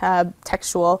about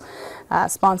textual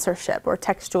sponsorship or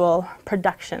textual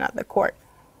production at the court.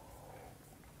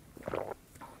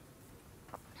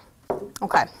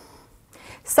 Okay,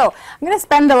 so I'm going to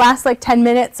spend the last like 10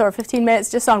 minutes or 15 minutes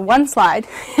just on one slide.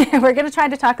 We're going to try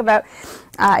to talk about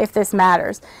if this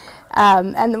matters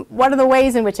and what are the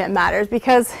ways in which it matters,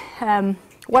 because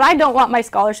what I don't want my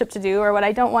scholarship to do, or what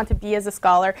I don't want to be as a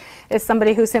scholar, is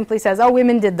somebody who simply says, oh,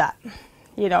 women did that.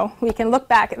 You know, we can look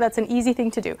back, that's an easy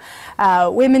thing to do.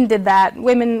 Women did that,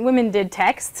 women did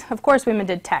text. Of course women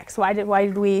did text. Why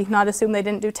did we not assume they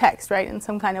didn't do text, right, in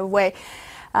some kind of way?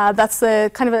 That's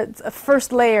kind of a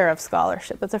first layer of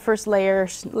scholarship. That's a first layer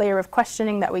of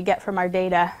questioning that we get from our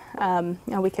data, and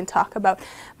we can talk about.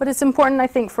 But it's important, I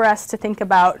think, for us to think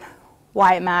about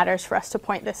why it matters, for us to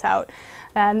point this out.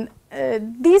 And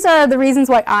these are the reasons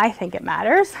why I think it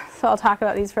matters. So I'll talk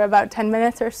about these for about 10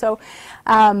 minutes or so.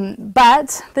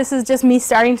 But this is just me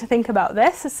starting to think about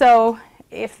this. So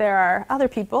if there are other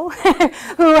people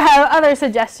who have other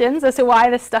suggestions as to why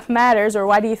this stuff matters, or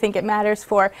why do you think it matters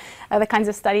for the kinds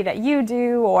of study that you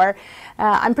do, or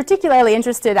I'm particularly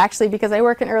interested, actually, because I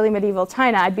work in early medieval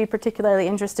China, I'd be particularly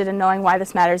interested in knowing why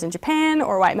this matters in Japan,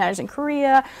 or why it matters in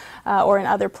Korea, or in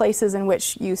other places in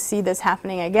which you see this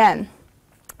happening again.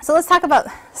 So let's talk about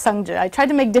Sangje. I tried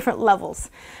to make different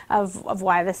levels of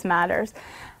why this matters.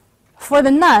 For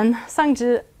the nun,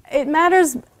 Sangje, it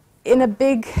matters in a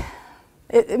big...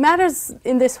 It matters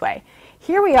in this way.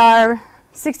 Here we are,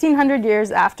 1600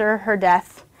 years after her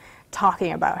death,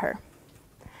 talking about her.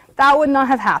 That would not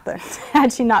have happened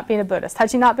had she not been a Buddhist,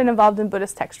 had she not been involved in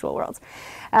Buddhist textual worlds.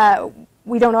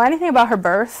 We don't know anything about her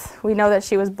birth. We know that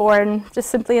she was born just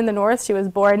simply in the north. She was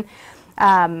born,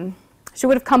 she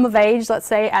would have come of age, let's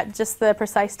say, at just the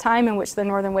precise time in which the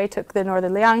Northern Way took the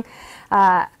Northern Liang.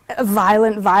 A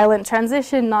violent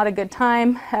transition, not a good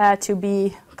time to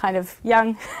be kind of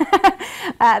young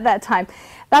at that time.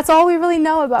 That's all we really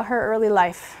know about her early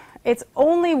life. It's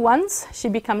only once she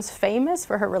becomes famous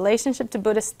for her relationship to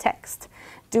Buddhist text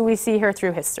do we see her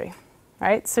through history,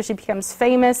 right? So she becomes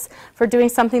famous for doing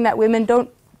something that women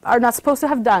don't are not supposed to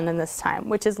have done in this time,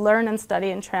 which is learn and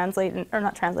study and translate, or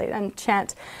not translate, and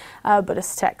chant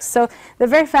Buddhist texts. So the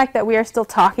very fact that we are still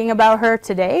talking about her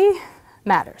today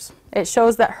matters. It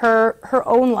shows that her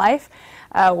own life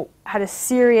had a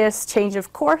serious change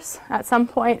of course at some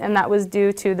point, and that was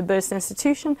due to the Buddhist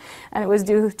institution, and it was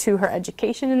due to her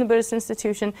education in the Buddhist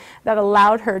institution that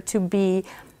allowed her to be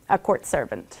a court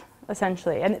servant,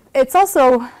 essentially. And it's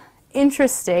also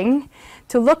interesting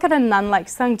to look at a nun like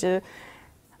Sangju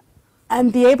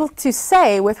and be able to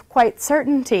say with quite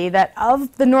certainty that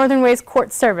of the Northern Way's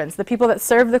court servants, the people that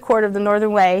served the court of the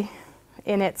Northern Way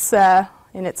in its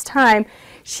time,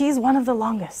 she's one of the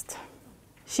longest.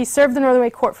 She served the Northern Way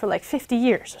court for like 50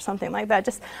 years or something like that,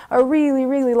 just a really,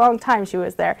 really long time she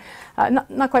was there.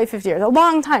 Not quite 50 years, a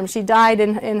long time. She died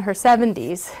in her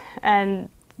 70s, and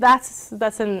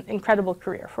that's an incredible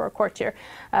career for a courtier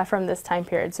from this time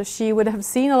period. So she would have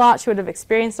seen a lot, she would have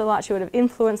experienced a lot, she would have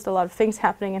influenced a lot of things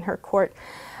happening in her court.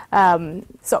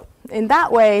 So in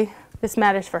that way, this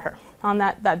matters for her on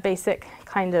that basic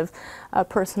kind of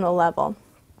personal level.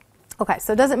 Okay,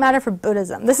 so does it matter for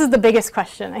Buddhism? This is the biggest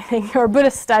question, I think, or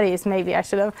Buddhist studies, maybe I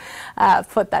should have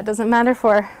put that. Does it matter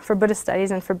for Buddhist studies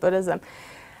and for Buddhism?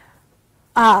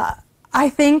 I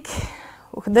think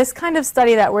this kind of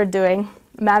study that we're doing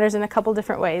matters in a couple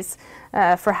different ways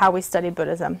for how we study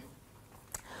Buddhism.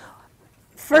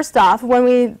 First off, when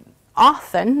we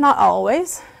often, not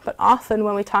always, but often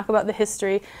when we talk about the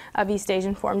history of East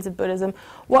Asian forms of Buddhism,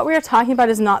 what we are talking about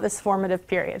is not this formative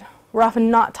period. We're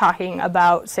often not talking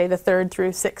about, say, the 3rd through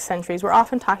 6th centuries. We're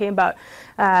often talking about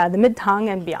the Mid-Tang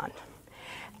and beyond.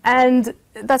 And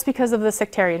that's because of the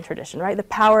sectarian tradition, right? The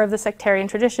power of the sectarian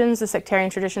traditions. The sectarian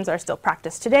traditions are still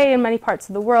practiced today in many parts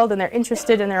of the world, and they're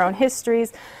interested in their own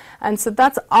histories. And so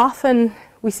that's often,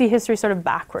 we see history sort of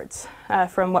backwards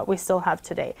from what we still have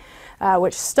today,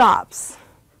 which stops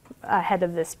ahead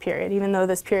of this period, even though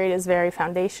this period is very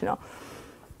foundational.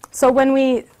 So when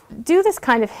we do this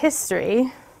kind of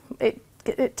history,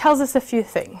 it tells us a few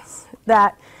things.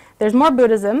 That there's more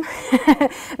Buddhism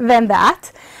than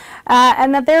that,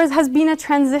 and that there has been a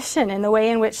transition in the way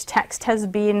in which text has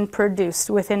been produced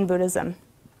within Buddhism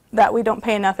that we don't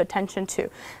pay enough attention to.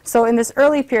 So in this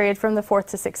early period from the 4th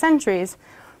to 6th centuries,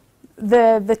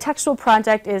 the textual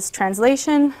project is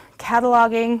translation,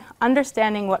 cataloging,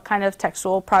 understanding what kind of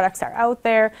textual products are out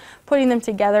there, putting them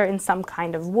together in some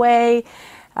kind of way.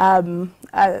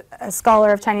 A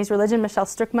scholar of Chinese religion, Michelle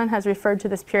Strickman, has referred to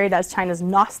this period as China's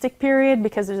Gnostic period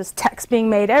because there's just text being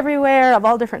made everywhere of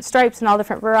all different stripes and all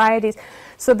different varieties.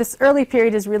 So this early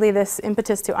period is really this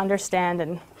impetus to understand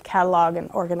and catalog and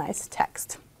organize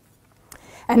text.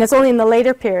 And it's only in the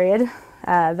later period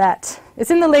in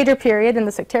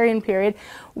the sectarian period,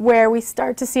 where we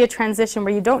start to see a transition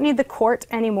where you don't need the court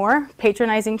anymore,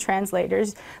 patronizing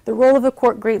translators. The role of the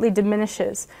court greatly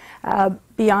diminishes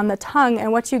beyond the tongue,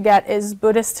 and what you get is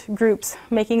Buddhist groups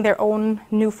making their own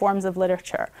new forms of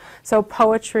literature. So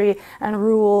poetry and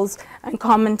rules and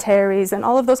commentaries and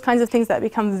all of those kinds of things that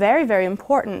become very, very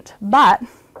important, but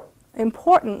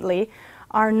importantly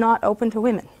are not open to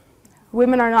women.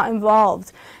 Women are not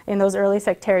involved in those early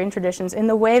sectarian traditions in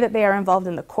the way that they are involved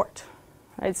in the court.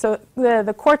 Right? So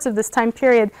the courts of this time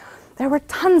period, there were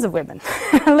tons of women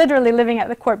literally living at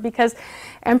the court because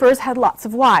emperors had lots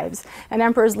of wives and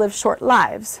emperors lived short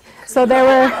lives. So there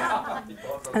were,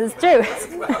 that's true.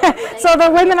 So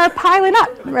the women are piling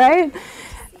up, right?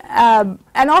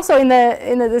 And also in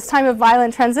this time of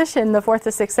violent transition, the 4th to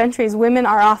 6th centuries, women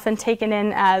are often taken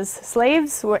in as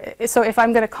slaves. So if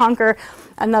I'm going to conquer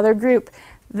another group,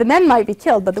 the men might be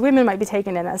killed, but the women might be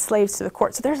taken in as slaves to the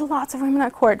court. So there's lots of women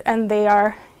at court, and they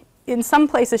are in some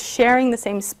places sharing the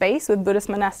same space with Buddhist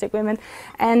monastic women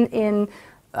and in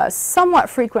somewhat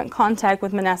frequent contact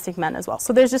with monastic men as well.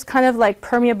 So there's just kind of like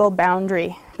permeable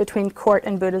boundary between court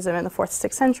and Buddhism in the 4th to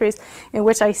 6th centuries in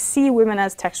which I see women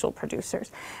as textual producers.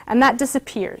 And that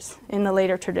disappears in the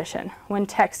later tradition when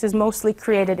text is mostly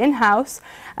created in-house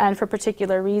and for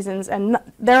particular reasons. And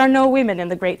there are no women in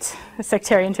the great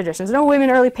sectarian traditions, no women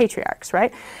early patriarchs,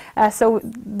 right? So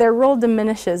their role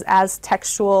diminishes as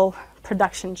textual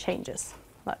production changes,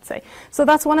 let's say. So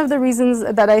that's one of the reasons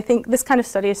that I think this kind of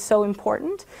study is so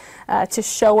important to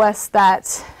show us that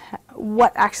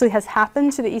what actually has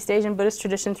happened to the East Asian Buddhist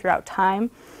tradition throughout time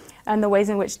and the ways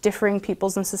in which differing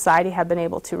peoples in society have been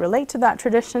able to relate to that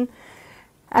tradition.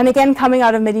 And again, coming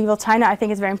out of medieval China, I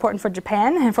think it's very important for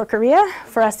Japan and for Korea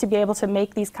for us to be able to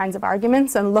make these kinds of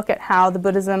arguments and look at how the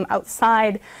Buddhism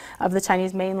outside of the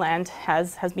Chinese mainland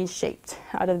has been shaped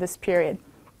out of this period.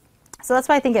 So that's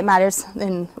why I think it matters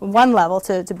in one level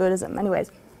to Buddhism.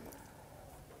 Anyways.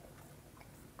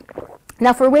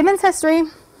 Now for women's history,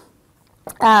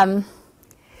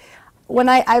 When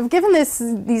I've given I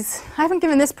haven't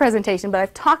given this presentation, but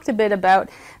I've talked a bit about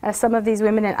some of these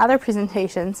women in other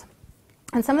presentations.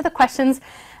 And some of the questions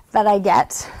that I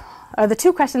get, or the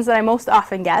two questions that I most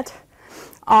often get,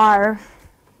 are,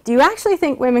 do you actually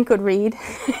think women could read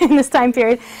in this time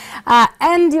period?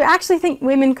 And do you actually think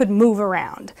women could move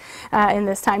around in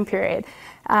this time period?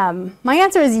 My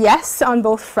answer is yes on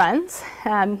both fronts,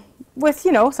 with,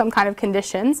 you know, some kind of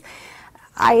conditions.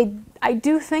 I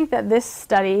do think that this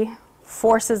study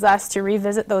forces us to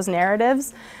revisit those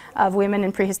narratives of women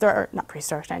in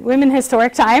women in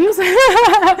historic times.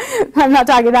 I'm not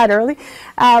talking that early.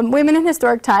 Women in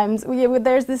historic times,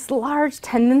 there's this large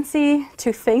tendency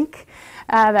to think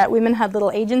that women had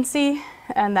little agency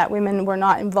and that women were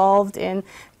not involved in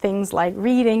things like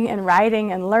reading and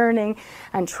writing and learning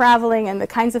and traveling and the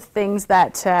kinds of things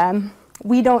that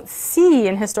we don't see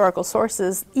in historical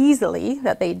sources easily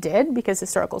that they did, because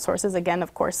historical sources, again,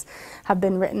 of course, have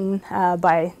been written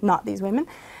by not these women,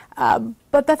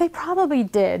 but that they probably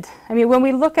did. I mean, when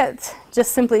we look at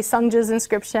just simply Sungja's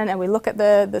inscription and we look at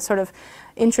the sort of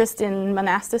interest in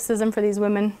monasticism for these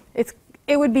women,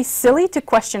 it would be silly to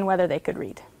question whether they could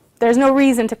read. There's no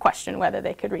reason to question whether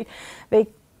they could read.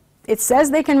 It says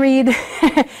they can read.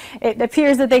 It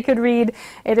appears that they could read.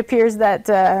 It appears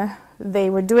that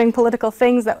they were doing political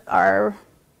things that are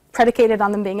predicated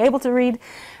on them being able to read.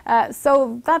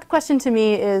 So that question to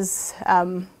me is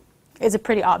a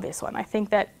pretty obvious one. I think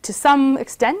that to some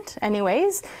extent,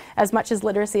 anyways, as much as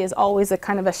literacy is always a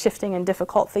kind of a shifting and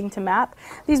difficult thing to map,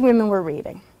 these women were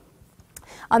reading.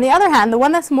 On the other hand, the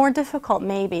one that's more difficult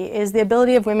maybe is the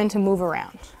ability of women to move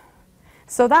around.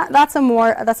 So that's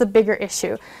a bigger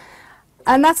issue.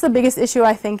 And that's the biggest issue,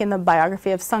 I think, in the biography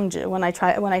of Sungja when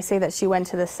I say that she went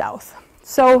to the south.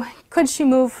 So could she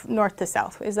move north to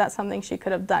south? Is that something she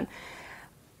could have done?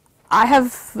 I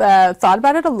have thought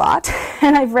about it a lot,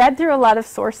 and I've read through a lot of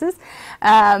sources,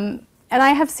 and I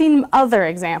have seen other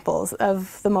examples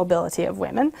of the mobility of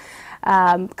women,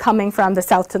 coming from the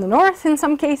south to the north in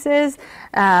some cases,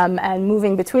 and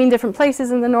moving between different places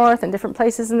in the north and different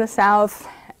places in the south,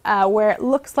 where it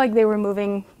looks like they were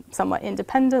moving somewhat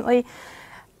independently.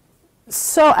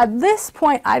 So at this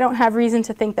point, I don't have reason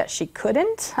to think that she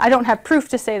couldn't. I don't have proof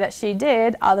to say that she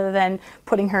did, other than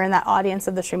putting her in that audience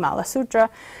of the Srimala Sutra.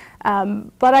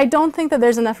 But I don't think that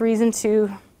there's enough reason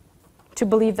to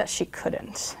believe that she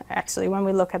couldn't, actually, when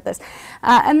we look at this.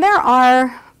 And there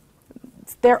are,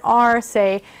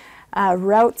 say,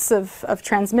 routes of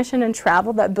transmission and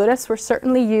travel that Buddhists were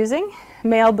certainly using.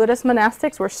 Male Buddhist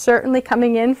monastics were certainly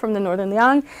coming in from the northern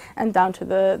Liang and down to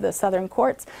the southern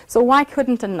courts. So why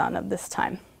couldn't a nun of this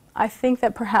time? I think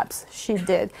that perhaps she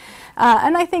did.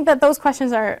 And I think that those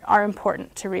questions are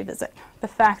important to revisit. The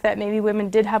fact that maybe women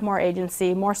did have more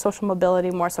agency, more social mobility,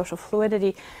 more social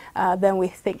fluidity than we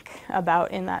think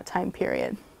about in that time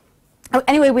period.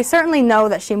 Anyway, we certainly know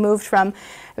that she moved from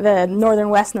the northern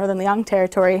west, northern Liang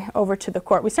territory over to the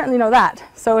court. We certainly know that.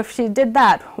 So if she did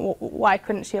that, why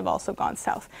couldn't she have also gone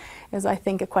south? Is, I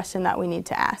think, a question that we need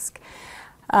to ask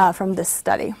from this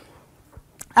study.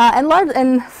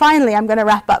 And finally, I'm going to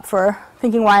wrap up for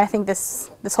thinking why I think this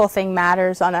whole thing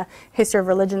matters on a history of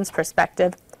religions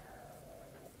perspective.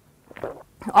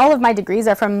 All of my degrees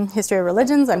are from history of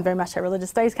religions. I'm very much a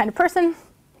religious studies kind of person.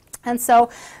 And so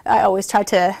I always try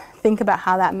to think about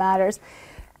how that matters.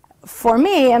 For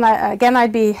me, and again,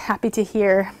 I'd be happy to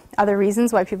hear other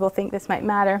reasons why people think this might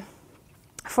matter.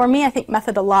 For me, I think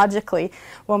methodologically,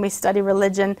 when we study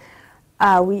religion,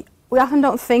 we often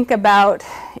don't think about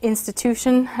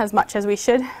institution as much as we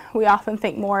should. We often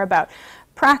think more about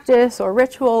practice or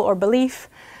ritual or belief.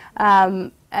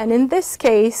 And in this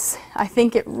case, I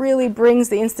think it really brings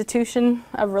the institution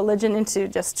of religion into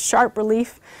just sharp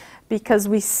relief, because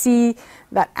we see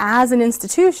that as an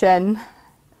institution,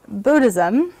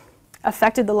 Buddhism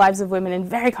affected the lives of women in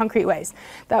very concrete ways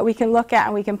that we can look at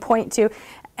and we can point to.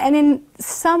 And in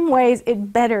some ways,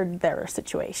 it bettered their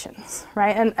situations,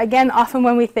 right? And again, often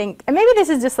when we think, and maybe this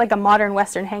is just like a modern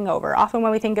Western hangover, often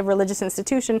when we think of religious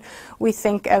institution, we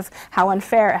think of how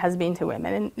unfair it has been to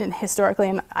women. And historically,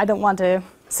 and I don't want to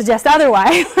suggest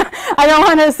otherwise, I don't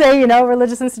want to say, you know,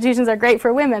 religious institutions are great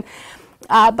for women.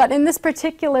 But in this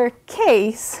particular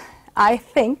case, I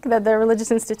think that the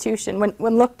religious institution,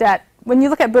 when you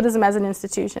look at Buddhism as an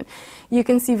institution, you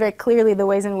can see very clearly the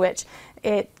ways in which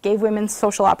it gave women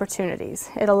social opportunities.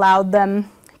 It allowed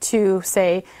them to,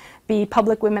 say, be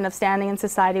public women of standing in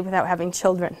society without having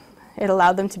children. It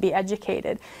allowed them to be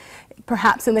educated.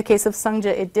 Perhaps in the case of Sungja,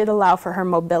 it did allow for her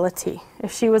mobility.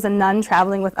 If she was a nun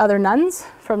traveling with other nuns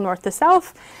from north to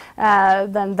south,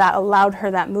 then that allowed her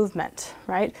that movement,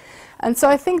 right? And so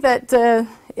I think that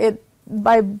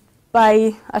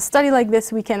by a study like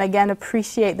this, we can again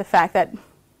appreciate the fact that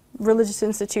religious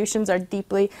institutions are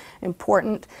deeply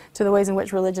important to the ways in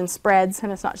which religion spreads,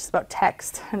 and it's not just about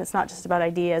text, and it's not just about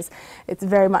ideas. It's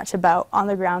very much about, on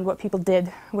the ground, what people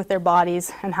did with their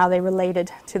bodies and how they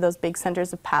related to those big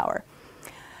centers of power.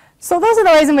 So those are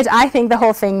the ways in which I think the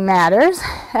whole thing matters,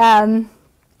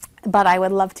 but I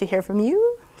would love to hear from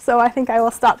you. So I think I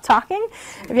will stop talking.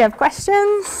 If you have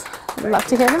questions, I'd love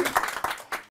to hear them.